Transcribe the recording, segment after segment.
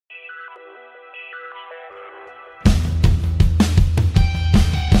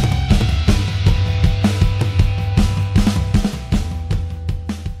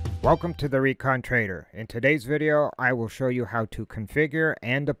Welcome to the Recon Trader. In today's video, I will show you how to configure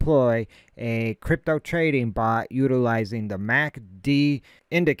and deploy a crypto trading bot utilizing the MACD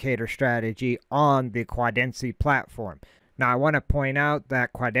indicator strategy on the Quadency platform. Now, I want to point out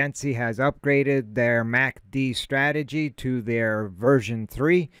that Quadency has upgraded their MACD strategy to their version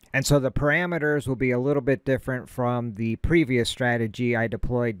 3, and so the parameters will be a little bit different from the previous strategy I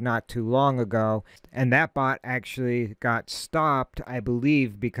deployed not too long ago. And that bot actually got stopped, I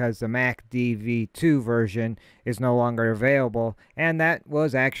believe, because the MACD v2 version is no longer available, and that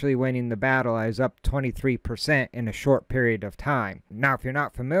was actually winning the battle. I was up 23% in a short period of time. Now, if you're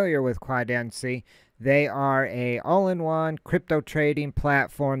not familiar with Quadency, they are a all-in-one crypto trading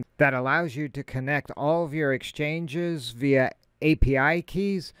platform that allows you to connect all of your exchanges via API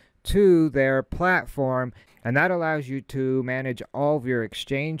keys to their platform, and that allows you to manage all of your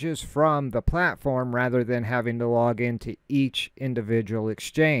exchanges from the platform rather than having to log into each individual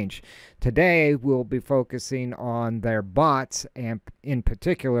exchange. Today we'll be focusing on their bots, and in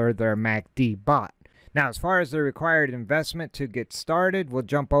particular their MACD bot. Now, as far as the required investment to get started, we'll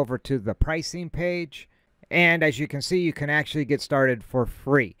jump over to the pricing page. And as you can see, you can actually get started for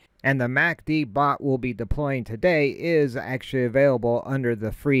free. And the MACD bot we'll be deploying today is actually available under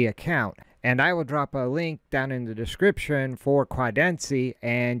the free account. And I will drop a link down in the description for Quadency,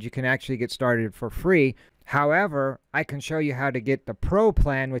 and you can actually get started for free. However, I can show you how to get the Pro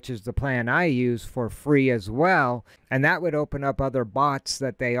plan, which is the plan I use, for free as well. And that would open up other bots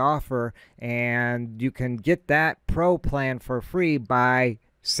that they offer. And you can get that Pro plan for free by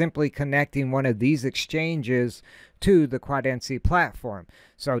simply connecting one of these exchanges to the Quadency platform.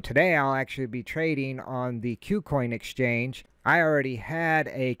 So today I'll actually be trading on the KuCoin exchange. I already had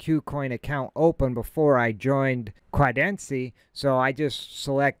a KuCoin account open before I joined Quadency, so I just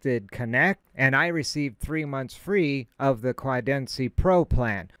selected connect, and I received 3 months free of the Quadency Pro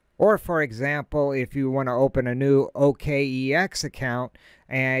plan. Or for example, if you want to open a new OKEX account,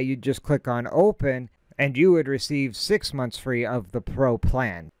 and you just click on open, and you would receive 6 months free of the Pro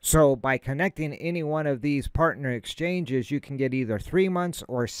plan. So by connecting any one of these partner exchanges, you can get either 3 months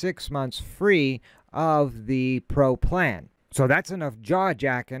or 6 months free of the Pro plan. So that's enough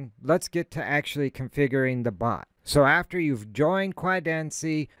jaw-jacking. Let's get to actually configuring the bot. So after you've joined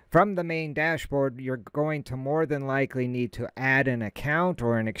Quadency, from the main dashboard, you're going to more than likely need to add an account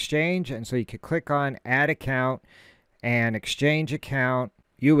or an exchange. And so you could click on Add Account and Exchange Account.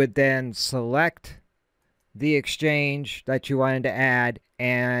 You would then select the exchange that you wanted to add,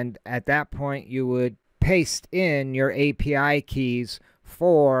 and at that point you would paste in your API keys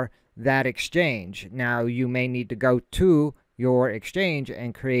for that exchange. Now, you may need to go to your exchange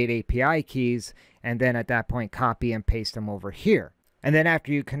and create API keys, and then at that point copy and paste them over here. And then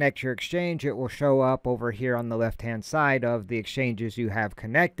after you connect your exchange, it will show up over here on the left hand side of the exchanges you have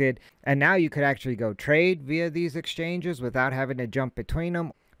connected. And now you could actually go trade via these exchanges without having to jump between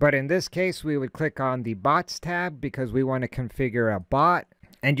them. But in this case, we would click on the bots tab because we want to configure a bot.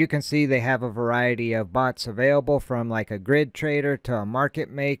 And you can see they have a variety of bots available, from like a grid trader to a market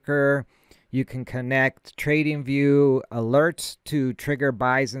maker. You can connect TradingView alerts to trigger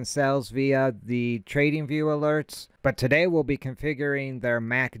buys and sells via the TradingView alerts. But today we'll be configuring their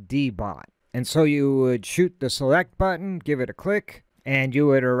MACD bot. And so you would shoot the select button, give it a click, and you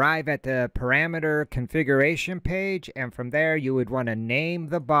would arrive at the parameter configuration page. And from there, you would want to name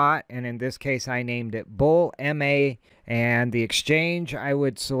the bot. And in this case, I named it Bull MA. And the exchange I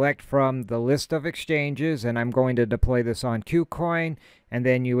would select from the list of exchanges, and I'm going to deploy this on KuCoin. And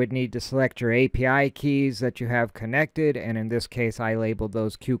then you would need to select your API keys that you have connected, and in this case I labeled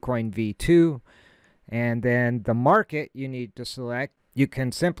those KuCoin v2. And then the market you need to select. You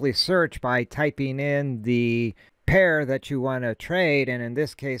can simply search by typing in the pair that you want to trade, and in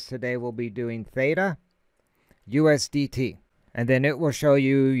this case today we'll be doing Theta USDT. And then it will show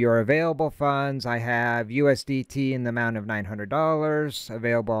you your available funds. I have USDT in the amount of $900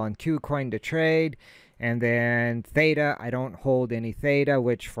 available on KuCoin to trade. And then Theta, I don't hold any Theta,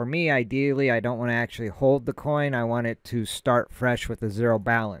 which for me, ideally, I don't want to actually hold the coin. I want it to start fresh with a zero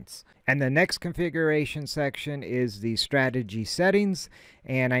balance. And the next configuration section is the strategy settings.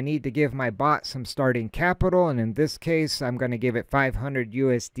 And I need to give my bot some starting capital. And in this case, I'm going to give it 500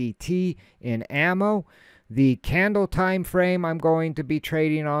 USDT in ammo. The candle time frame I'm going to be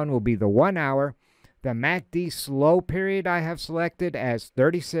trading on will be the 1 hour. The MACD slow period I have selected as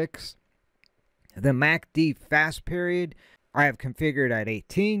 36. The MACD fast period I have configured at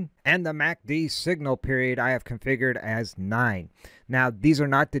 18, and the MACD signal period I have configured as 9. Now, these are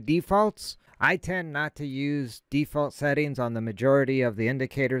not the defaults. I tend not to use default settings on the majority of the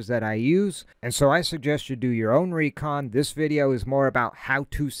indicators that I use, and so I suggest you do your own recon. This video is more about how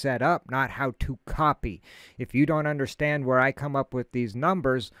to set up, not how to copy. If you don't understand where I come up with these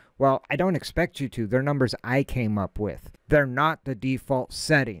numbers, well, I don't expect you to. They're numbers I came up with. They're not the default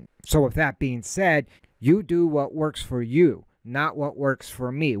setting. So with that being said, you do what works for you, not what works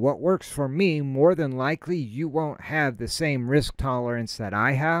for me. What works for me, more than likely, you won't have the same risk tolerance that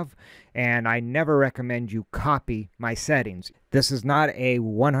I have, and I never recommend you copy my settings. This is not a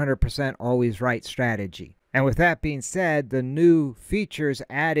 100% always right strategy. And with that being said, the new features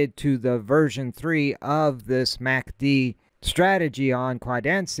added to the version 3 of this MACD strategy on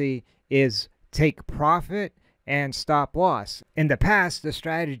Quadency is take profit and stop loss. In the past, the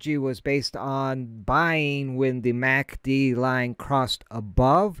strategy was based on buying when the MACD line crossed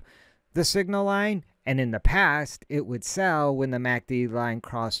above the signal line, and in the past, it would sell when the MACD line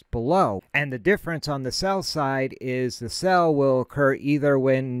crossed below. And the difference on the sell side is the sell will occur either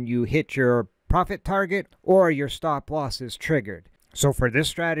when you hit your profit target or your stop loss is triggered. So for this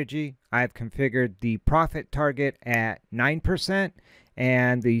strategy, I've configured the profit target at 9%,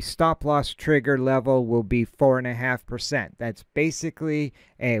 and the stop loss trigger level will be 4.5%. That's basically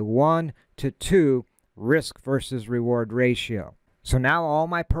a 1-to-2 risk versus reward ratio. So now all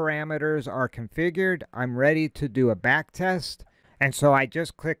my parameters are configured. I'm ready to do a back test. And so I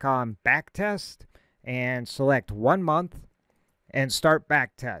just click on back test and select 1 month and start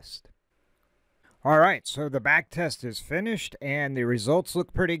back test. All right, so the back test is finished and the results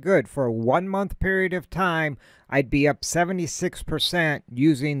look pretty good. For a 1 month period of time, I'd be up 76%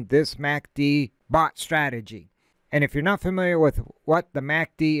 using this MACD bot strategy. And if you're not familiar with what the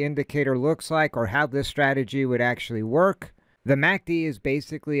MACD indicator looks like or how this strategy would actually work, the MACD is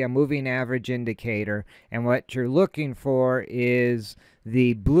basically a moving average indicator, and what you're looking for is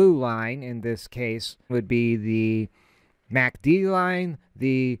the blue line. In this case would be the MACD line,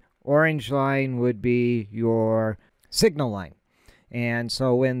 the orange line would be your signal line. And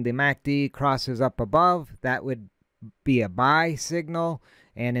so when the MACD crosses up above, that would be a buy signal.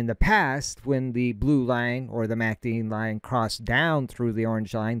 And in the past, when the blue line or the MACD line crossed down through the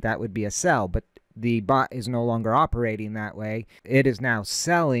orange line, that would be a sell. But the bot is no longer operating that way. It is now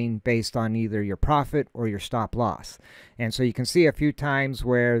selling based on either your profit or your stop loss. And so you can see a few times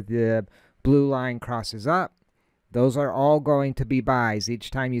where the blue line crosses up. Those are all going to be buys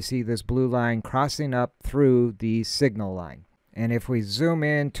each time you see this blue line crossing up through the signal line. And if we zoom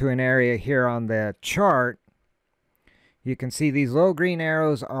in to an area here on the chart, you can see these little green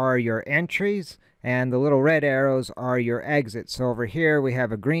arrows are your entries and the little red arrows are your exits. So over here we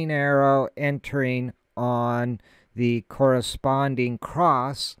have a green arrow entering on the corresponding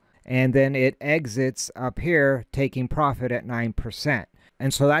cross, and then it exits up here taking profit at 9%.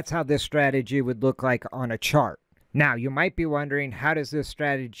 And so that's how this strategy would look like on a chart. Now, you might be wondering, how does this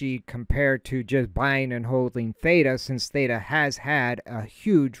strategy compare to just buying and holding theta, since theta has had a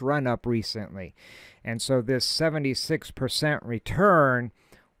huge run-up recently? And so this 76% return,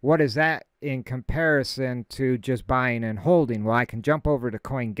 what is that in comparison to just buying and holding? Well, I can jump over to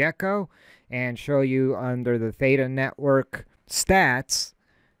CoinGecko and show you under the Theta Network stats.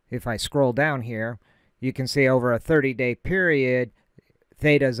 If I scroll down here, you can see over a 30-day period,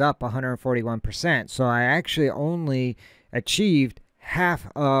 Theta's up 141%. So I actually only achieved half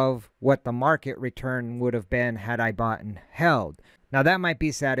of what the market return would have been had I bought and held. Now that might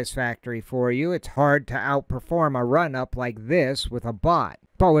be satisfactory for you. It's hard to outperform a run-up like this with a bot.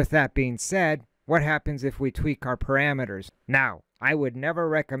 But with that being said, what happens if we tweak our parameters? Now, I would never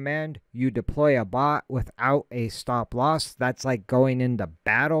recommend you deploy a bot without a stop loss. That's like going into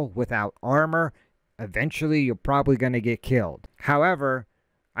battle without armor. Eventually, you're probably going to get killed. However,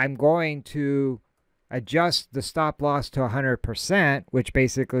 I'm going to adjust the stop loss to 100%, which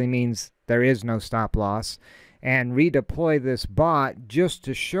basically means there is no stop loss, and redeploy this bot just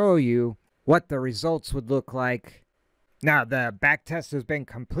to show you what the results would look like. Now, the back test has been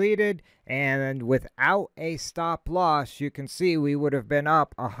completed, and without a stop loss, you can see we would have been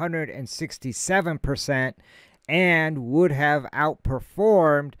up 167% and would have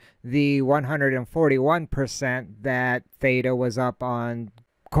outperformed the 141% that Theta was up on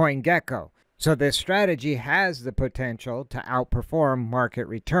CoinGecko. So this strategy has the potential to outperform market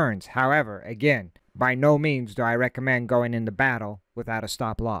returns. However, again, by no means do I recommend going into battle without a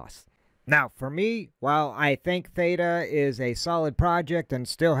stop loss. Now, for me, while I think Theta is a solid project and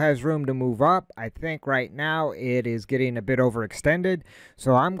still has room to move up, I think right now it is getting a bit overextended.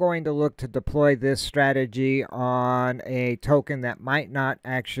 So I'm going to look to deploy this strategy on a token that might not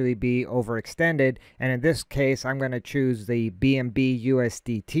actually be overextended. And in this case, I'm going to choose the BNB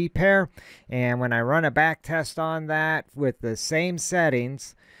USDT pair. And when I run a back test on that with the same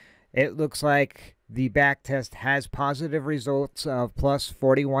settings, it looks like the backtest has positive results of plus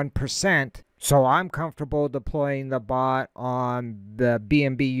 41%. So I'm comfortable deploying the bot on the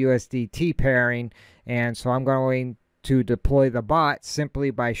BNB USDT pairing. And so I'm going to deploy the bot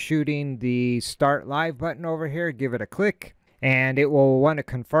simply by shooting the start live button over here. Give it a click. And it will want to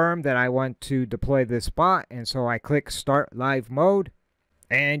confirm that I want to deploy this bot. And so I click start live mode.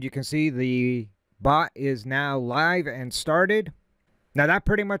 And you can see the bot is now live and started. Now that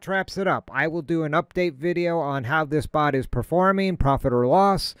pretty much wraps it up. I will do an update video on how this bot is performing, profit or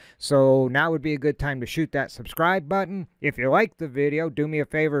loss. So now would be a good time to shoot that subscribe button. If you liked the video, do me a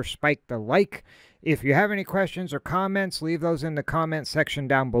favor, spike the like. If you have any questions or comments, leave those in the comment section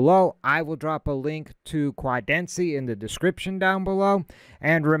down below. I will drop a link to Quadency in the description down below.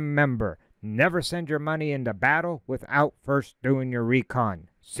 And remember, never send your money into battle without first doing your recon.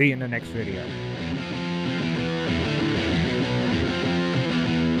 See you in the next video.